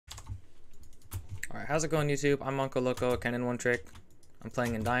Alright, how's it going, YouTube? I'm Uncle Loco, Kennen One Trick. I'm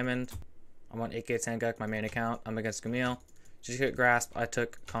playing in Diamond. I'm on 8K Sangak, my main account. I'm against Camille. She took Grasp, I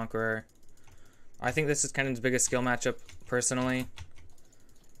took Conqueror. I think this is Kennen's biggest skill matchup, personally.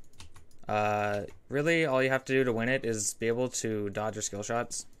 Really, all you have to do to win it is be able to dodge your skill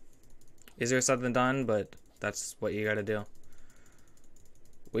shots. Easier said than done, but that's what you gotta do.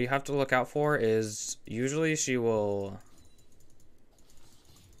 What you have to look out for is, usually she will...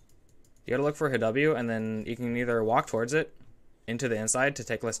 You gotta look for her W, and then you can either walk towards it into the inside to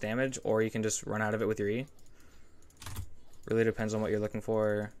take less damage, or you can just run out of it with your E. Really depends on what you're looking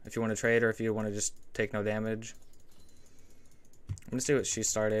for. If you want to trade, or if you want to just take no damage. I'm gonna see what she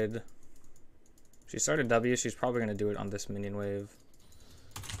started. She started W. She's probably gonna do it on this minion wave.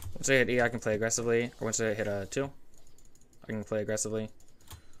 Once I hit E, I can play aggressively. Or once I hit a 2, I can play aggressively.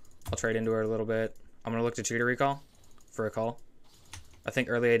 I'll trade into her a little bit. I'm gonna look to cheater recall for a call. I think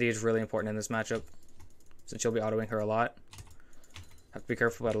early AD is really important in this matchup, since you'll be autoing her a lot. Have to be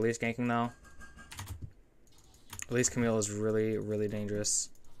careful about Elise ganking though. Elise Camille is really, really dangerous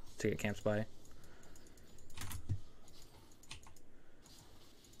to get camps by.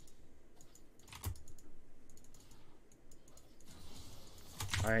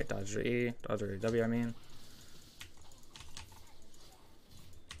 Alright, dodge her E, dodge her W, I mean.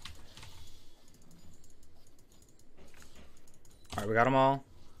 Alright, we got them all.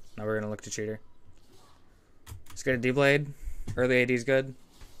 Now we're gonna look to cheater. Let's get a D-Blade. Early AD is good.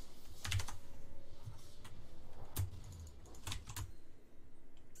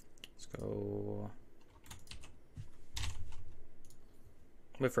 Let's go.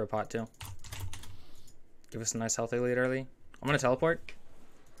 Wait for a pot too. Give us a nice healthy lead early. I'm gonna teleport,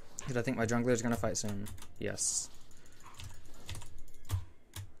 because I think my jungler is gonna fight soon. Yes.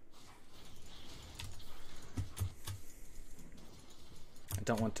 I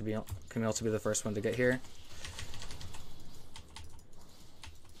don't want to be Camille to be the first one to get here.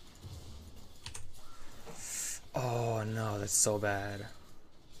 Oh no, that's so bad.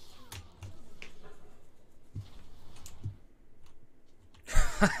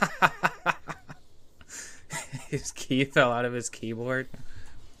 His key fell out of his keyboard,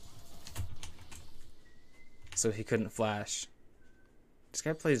 so he couldn't flash. This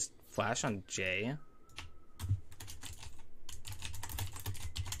guy plays flash on J.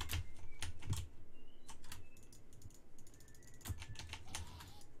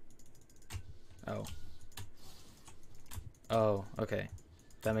 Oh. Oh, okay.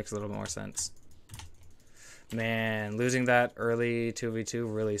 That makes a little more sense. Man, losing that early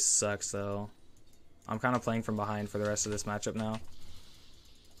 2v2 really sucks, though. I'm kind of playing from behind for the rest of this matchup now.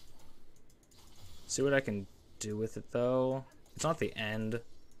 See what I can do with it, though. It's not the end,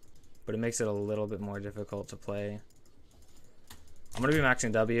 but it makes it a little bit more difficult to play. I'm going to be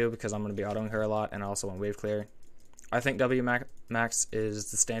maxing W because I'm going to be autoing her a lot, and I also want wave clear. I think W max is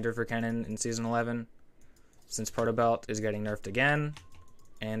the standard for Kennen in Season 11, since Proto Belt is getting nerfed again,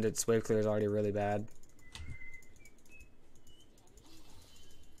 and its wave clear is already really bad.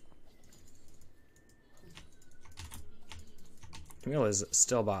 Camille is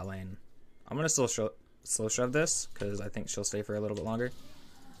still bot lane. I'm going to still slow shove this, because I think she'll stay for a little bit longer.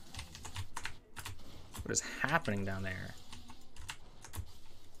 What is happening down there?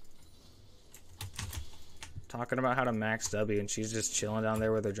 Talking about how to max W, and she's just chilling down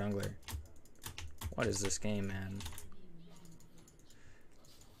there with her jungler. What is this game, man?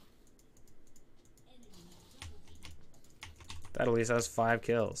 That at least has 5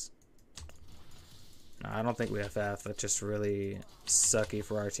 kills. No, I don't think we FF. That's just really sucky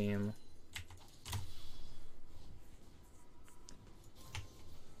for our team.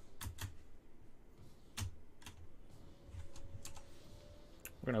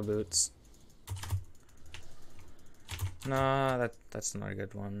 We're gonna boots. Nah, that's not a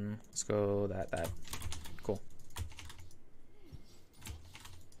good one. Let's go that. Cool.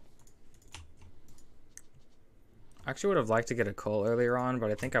 I actually would have liked to get a Cole earlier on,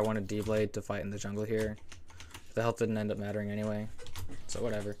 but I think I wanted D-Blade to fight in the jungle here. The health didn't end up mattering anyway, so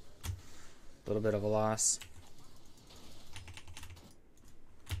whatever. A little bit of a loss.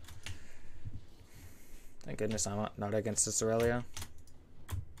 Thank goodness I'm not against this Aurelia.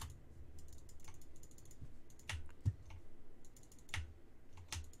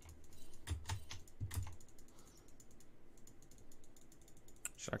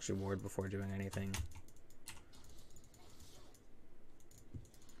 Should actually ward before doing anything.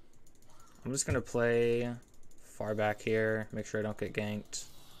 I'm just gonna play far back here, make sure I don't get ganked.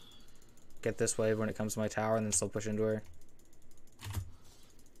 Get this wave when it comes to my tower, and then still push into her.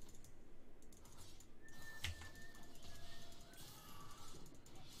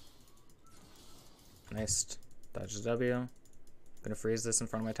 Nice. Dodge the W. Gonna freeze this in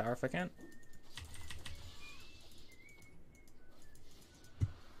front of my tower if I can.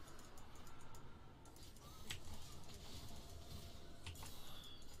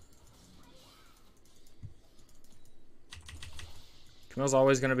 Camille's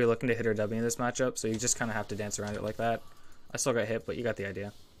always going to be looking to hit her W in this matchup, so you just kind of have to dance around it like that. I still got hit, but you got the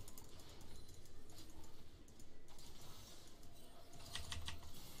idea.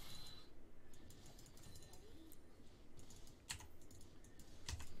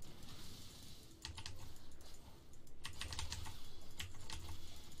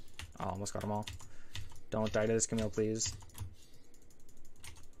 Oh, almost got them all. Don't die to this, Camille, please.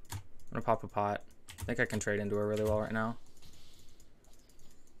 I'm going to pop a pot. I think I can trade into her really well right now.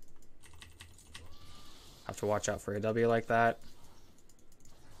 Have to watch out for a W like that.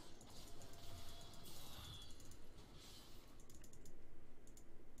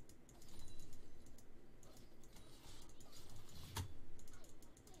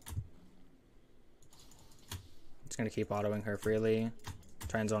 Just gonna keep autoing her freely.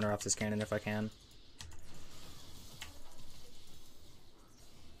 Try and zone her off this cannon if I can.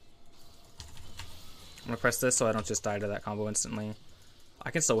 I'm gonna press this so I don't just die to that combo instantly.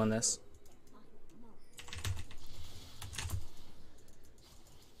 I can still win this.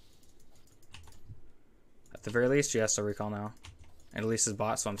 At the very least, she has to recall now. And at least is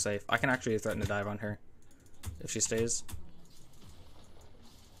bot, so I'm safe. I can actually threaten to dive on her if she stays.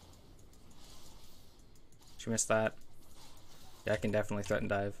 She missed that. Yeah, I can definitely threaten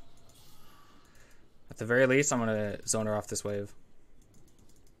dive. At the very least, I'm going to zone her off this wave.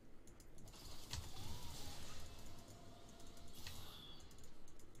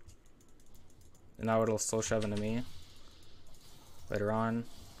 And now it'll slow shove into me later on.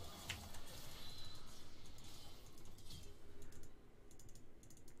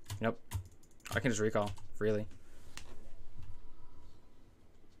 Nope. I can just recall freely.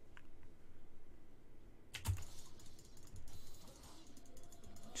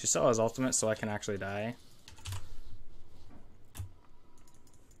 She still has ultimate, so I can actually die.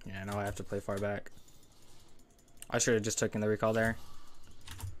 Yeah, now I have to play far back. I should have just taken the recall there.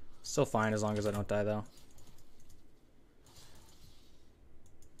 Still fine as long as I don't die, though.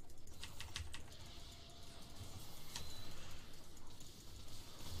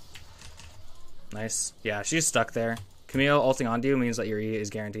 Nice. Yeah, she's stuck there. Camille ulting onto you means that your E is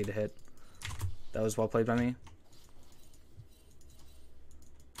guaranteed to hit. That was well played by me.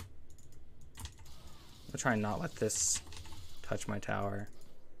 I'm trying to not let this touch my tower.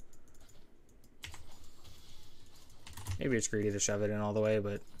 Maybe it's greedy to shove it in all the way,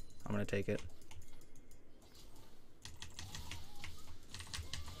 but I'm going to take it.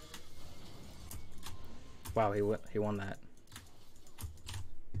 Wow, he won that.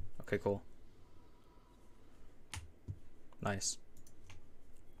 Okay, cool. Nice.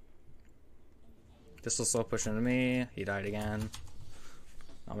 This will slow push into me. He died again.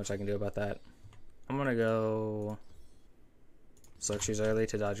 Not much I can do about that. I'm gonna go Soak Shoes early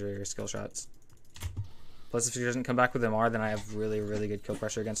to dodge your skill shots. Plus, if she doesn't come back with MR, then I have really, really good kill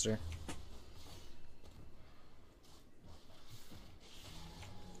pressure against her.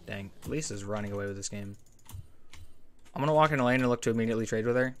 Dang, Elise is running away with this game. I'm gonna walk in a lane and look to immediately trade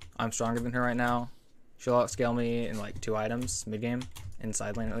with her. I'm stronger than her right now. She'll outscale me in like 2 items mid-game, in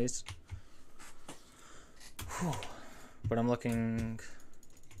side lane at least. Whew. But I'm looking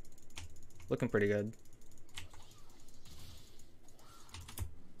pretty good.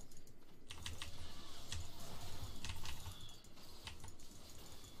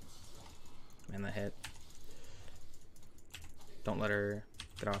 Man, that hit. Don't let her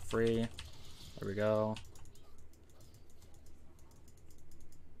get off free. There we go.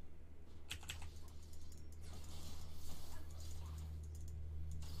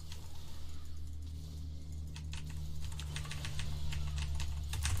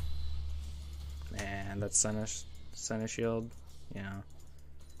 Man, that's Senna shield. Yeah.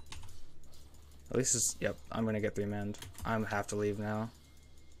 At least it's, yep, I'm gonna get 3-manned. I have to leave now.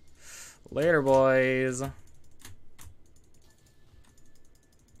 Later, boys.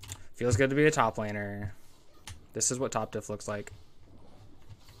 Feels good to be a top laner. This is what top diff looks like.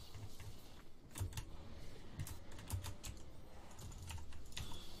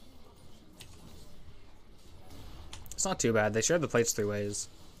 It's not too bad. They shared the plates 3 ways.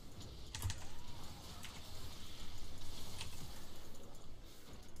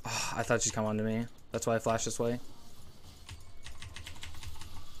 Oh, I thought she'd come onto me. That's why I flashed this way.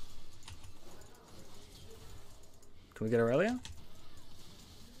 Can we get Aurelia?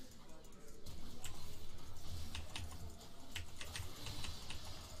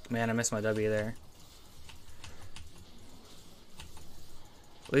 Man, I missed my W there.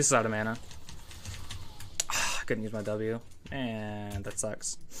 At least it's out of mana. I couldn't use my W. Man, that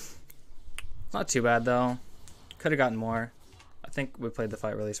sucks. Not too bad though. Could have gotten more. I think we played the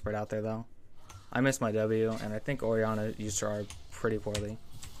fight really spread out there though. I missed my W, and I think Oriana used her R pretty poorly.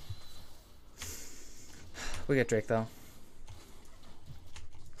 We get Drake though.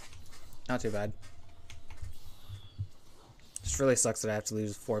 Not too bad. Just really sucks that I have to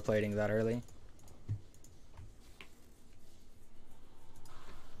lose 4 plating that early.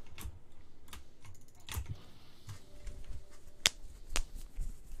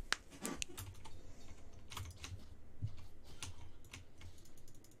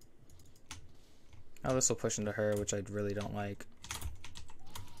 Now this will push into her, which I really don't like.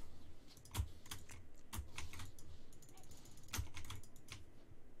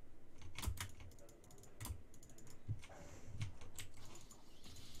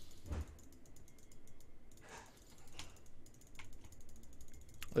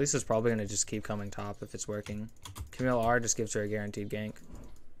 At least it's probably going to just keep coming top if it's working. Camille R just gives her a guaranteed gank.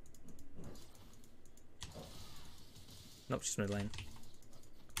 Nope, she's mid lane.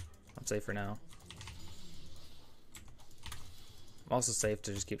 I'm safe for now. I'm also safe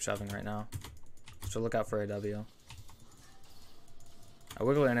to just keep shoving right now. So look out for a W. I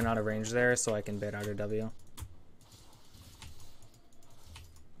wiggle in and out of range there so I can bait out her W.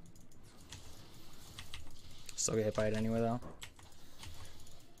 Still get hit by it anyway though.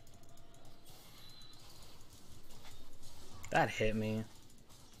 That hit me.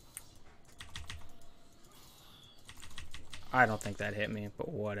 I don't think that hit me, but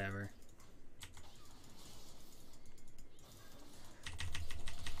whatever.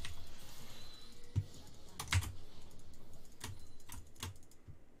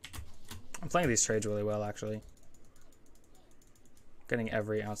 I'm playing these trades really well, actually. Getting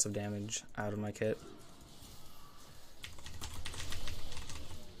every ounce of damage out of my kit.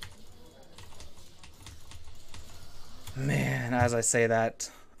 Man, as I say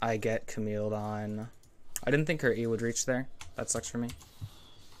that, I get Camille'd on. I didn't think her E would reach there. That sucks for me.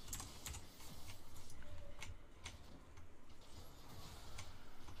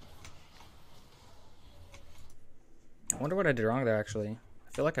 I wonder what I did wrong there, actually.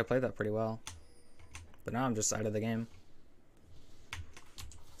 I feel like I played that pretty well. But now I'm just out of the game.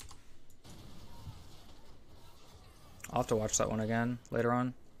 I'll have to watch that one again later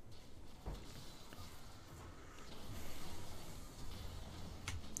on.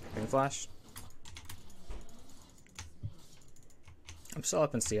 Green flash. I'm still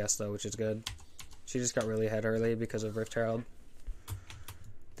up in CS though, which is good. She just got really ahead early because of Rift Herald.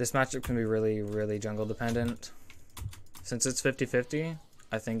 This matchup can be really, really jungle dependent. Since it's 50-50,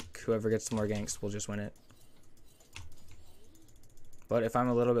 I think whoever gets more ganks will just win it. But if I'm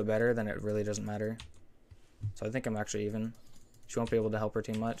a little bit better, then it really doesn't matter. So I think I'm actually even. She won't be able to help her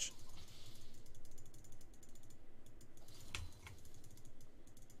team much.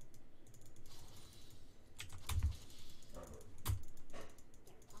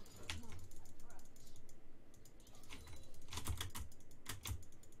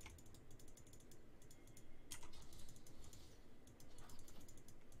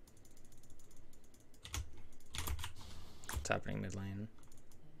 What's happening mid lane?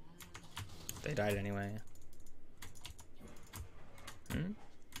 They died anyway.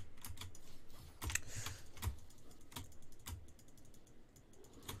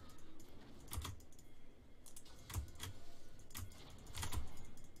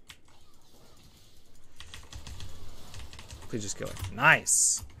 Please just kill her.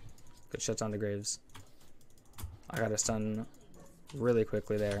 Nice! Good shuts on the graves. I got a stun really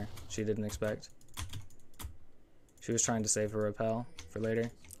quickly there. She didn't expect. She was trying to save her repel for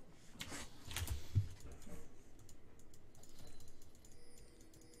later.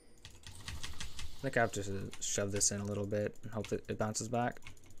 I think I have to shove this in a little bit and hope that it bounces back.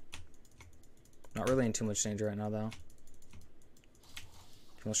 Not really in too much danger right now though.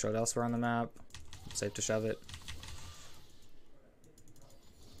 We'll show it elsewhere on the map. It's safe to shove it.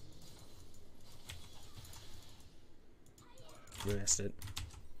 We missed it.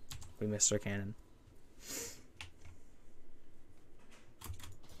 We missed our cannon.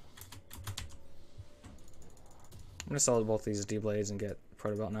 I'm gonna sell both these D-blades and get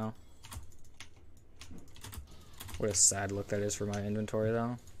Proto Belt now. What a sad look that is for my inventory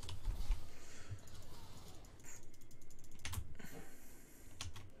though.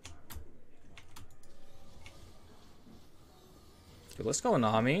 Okay, let's go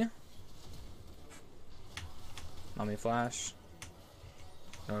Nami. Nami flash.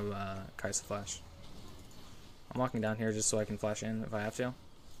 No, Kaisa flash. I'm walking down here just so I can flash in if I have to.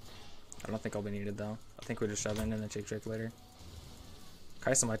 I don't think I'll be needed though. I think we just shove in and then take Drake later.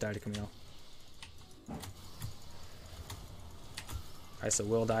 Kaisa might die to Camille. Kaisa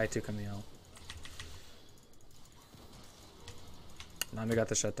will die to Camille. Nami got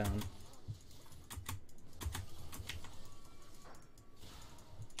the shutdown.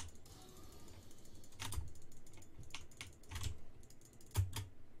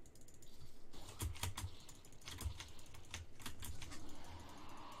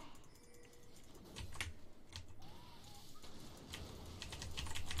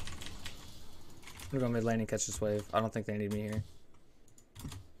 I'm gonna go mid lane and catch this wave. I don't think they need me here.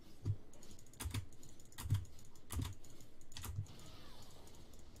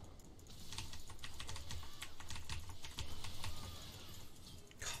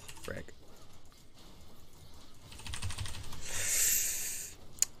 Frick.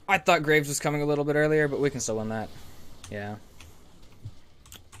 I thought Graves was coming a little bit earlier, but we can still win that. Yeah.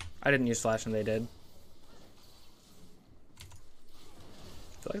 I didn't use flash and they did.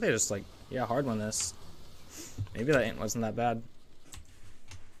 I feel like they just like, yeah, hard won this. Maybe that wasn't that bad.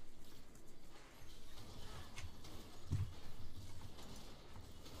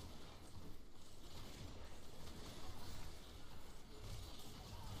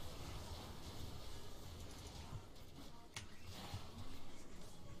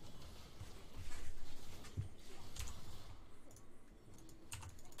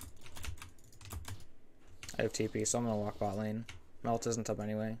 I have TP, so I'm gonna walk bot lane. Melt isn't up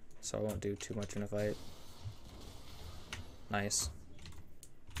anyway, so I won't do too much in a fight. Nice.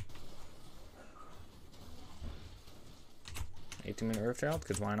 18-minute Riftchild?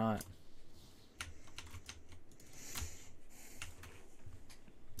 Because why not?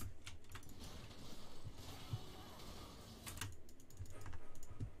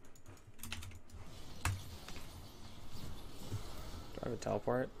 Do I have a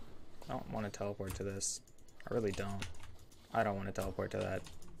teleport? I don't want to teleport to this. I really don't. I don't want to teleport to that.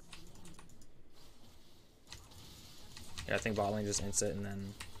 Yeah, I think bot lane just ints it and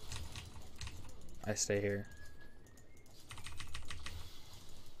then I stay here.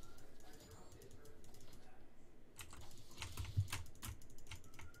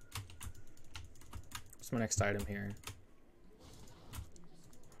 What's my next item here?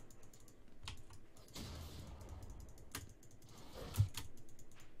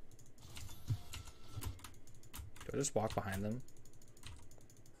 Do I just walk behind them?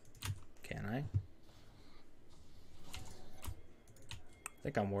 Can I? I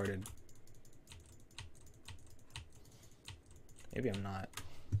think I'm warded. Maybe I'm not.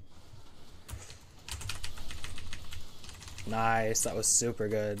 Nice, that was super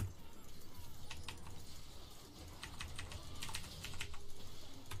good.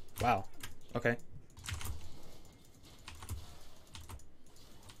 Wow, okay.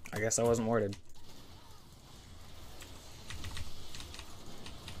 I guess I wasn't warded.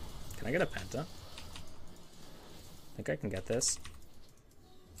 Can I get a penta? I think I can get this.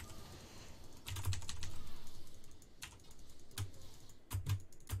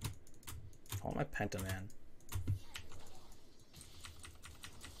 I want my penta, man.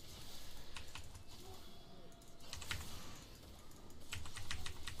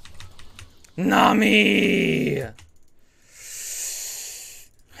 Nami!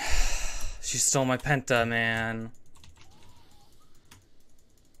 She stole my penta, man.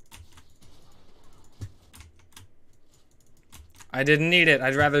 I didn't need it.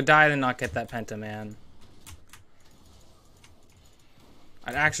 I'd rather die than not get that penta, man.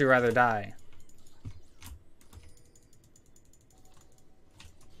 I'd actually rather die.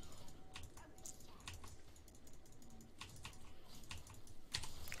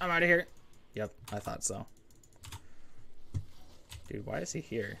 I'm out of here. Yep, I thought so. Dude, why is he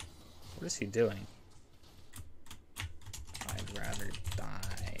here? What is he doing? I'd rather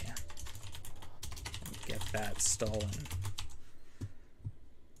die and get that stolen.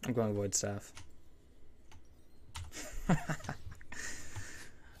 I'm going void staff.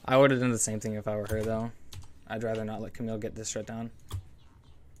 I would have done the same thing if I were her, though. I'd rather not let Camille get this shutdown.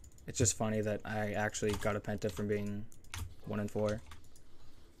 It's just funny that I actually got a penta from being 1 and 4.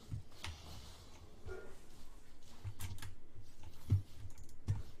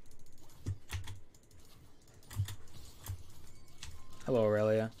 Hello,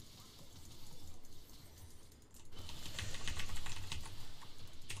 Aurelia.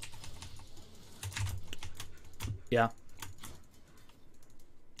 Yeah.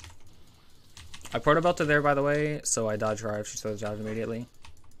 I portabelted there, by the way, so I dodge her if she throws out immediately.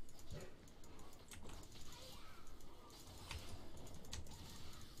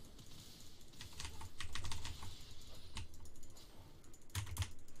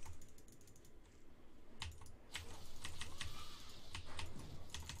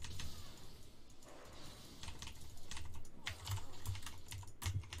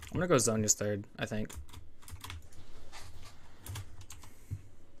 gonna go Zonya's third, I think.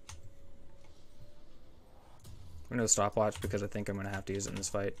 I'm gonna go stopwatch because I think I'm gonna have to use it in this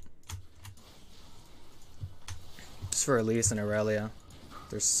fight. Just for Elise and Aurelia.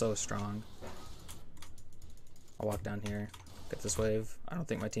 They're so strong. I'll walk down here. Get this wave. I don't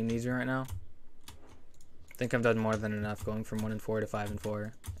think my team needs me right now. I think I've done more than enough going from 1-4 to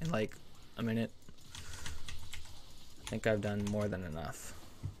 5-4 in like a minute. I think I've done more than enough.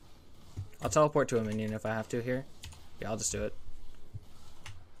 I'll teleport to a minion if I have to here. Yeah, I'll just do it.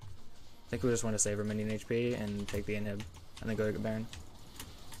 I think we just want to save our minion HP and take the inhib and then go to Baron.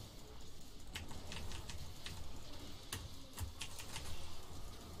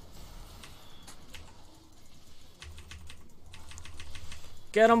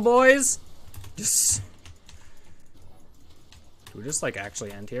 Get them, boys! Just... Do we just, like,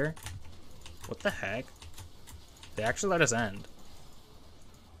 actually end here? What the heck? They actually let us end.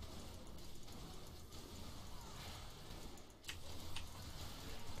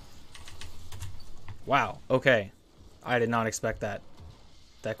 Wow, okay. I did not expect that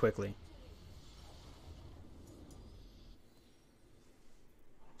quickly.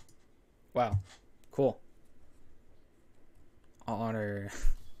 Wow, cool. I'll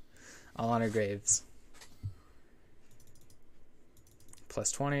honor Graves.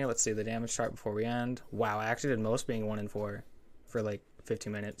 Plus 20. Let's see the damage chart before we end. Wow, I actually did most being 1-4 for like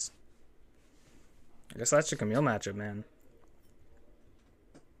 15 minutes. I guess that's your Camille matchup, man.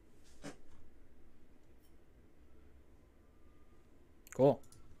 Cool.